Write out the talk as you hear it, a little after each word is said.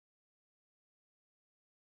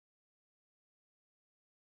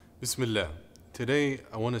Bismillah. Today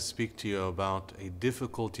I want to speak to you about a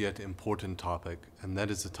difficult yet important topic, and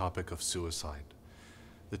that is the topic of suicide.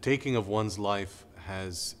 The taking of one's life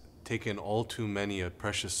has taken all too many a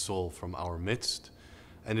precious soul from our midst,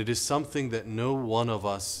 and it is something that no one of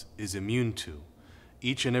us is immune to.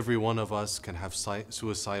 Each and every one of us can have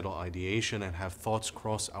suicidal ideation and have thoughts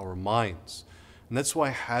cross our minds. And that's why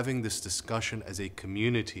having this discussion as a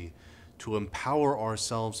community to empower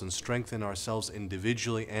ourselves and strengthen ourselves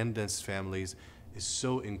individually and as families is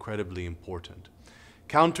so incredibly important.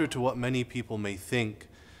 Counter to what many people may think,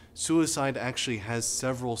 suicide actually has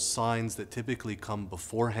several signs that typically come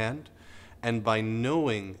beforehand, and by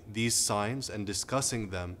knowing these signs and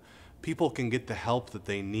discussing them, people can get the help that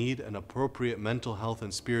they need, and appropriate mental health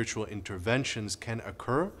and spiritual interventions can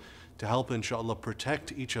occur to help, inshallah,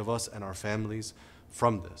 protect each of us and our families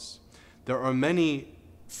from this. There are many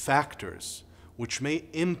factors which may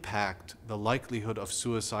impact the likelihood of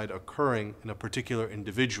suicide occurring in a particular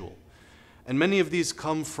individual. And many of these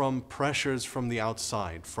come from pressures from the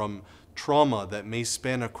outside, from trauma that may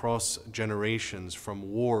span across generations, from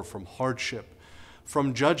war, from hardship,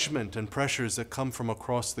 from judgment and pressures that come from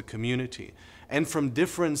across the community, and from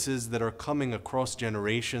differences that are coming across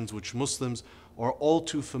generations, which Muslims are all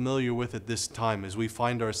too familiar with at this time, as we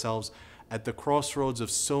find ourselves at the crossroads of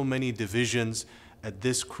so many divisions at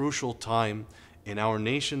this crucial time in our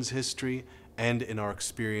nation's history and in our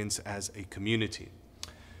experience as a community.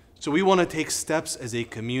 So we want to take steps as a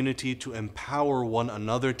community to empower one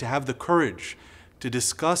another, to have the courage to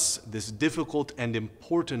discuss this difficult and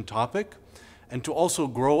important topic, and to also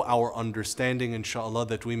grow our understanding, inshallah,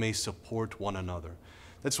 that we may support one another.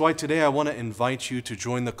 That's why today I want to invite you to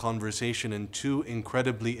join the conversation in two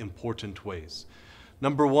incredibly important ways.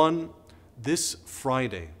 Number one, this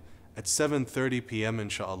Friday at 7:30 p.m.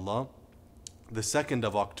 inshallah, the 2nd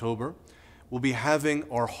of October, we'll be having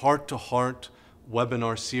our heart-to-heart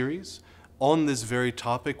webinar series on this very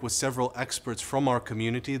topic with several experts from our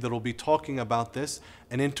community that will be talking about this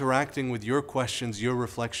and interacting with your questions, your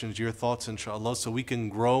reflections, your thoughts, inshallah, so we can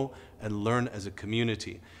grow and learn as a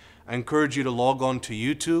community. I encourage you to log on to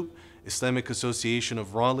YouTube, Islamic Association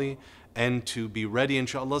of Raleigh, and to be ready,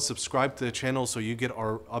 inshallah, subscribe to the channel so you get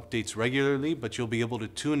our updates regularly, but you'll be able to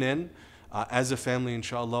tune in as a family,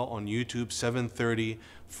 inshallah, on YouTube, 7:30,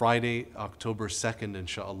 Friday, October 2nd,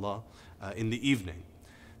 inshallah, in the evening.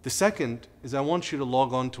 The second is I want you to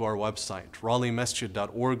log on to our website,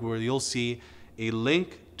 raleighmasjid.org, where you'll see a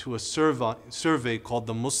link to a survey called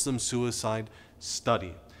the Muslim Suicide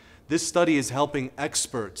Study. This study is helping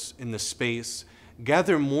experts in the space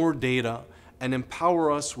gather more data and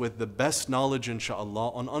empower us with the best knowledge,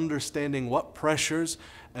 inshallah, on understanding what pressures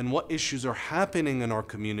and what issues are happening in our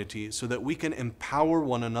community so that we can empower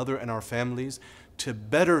one another and our families to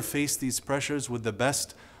better face these pressures with the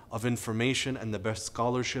best of information and the best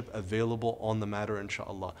scholarship available on the matter,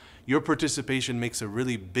 inshallah. Your participation makes a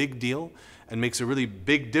really big deal and makes a really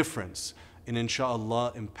big difference in,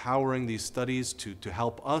 inshallah, empowering these studies to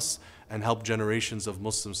help us and help generations of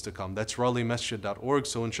Muslims to come. That's raleighmasjid.org.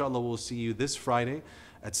 So inshallah, we'll see you this Friday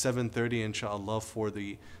at 7:30, inshallah, for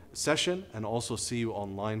the session, and also see you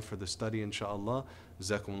online for the study, inshallah.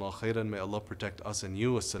 Jazakumullah khairan. May Allah protect us and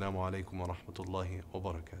you. Assalamu alaikum wa rahmatullahi wa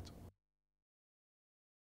barakatuh.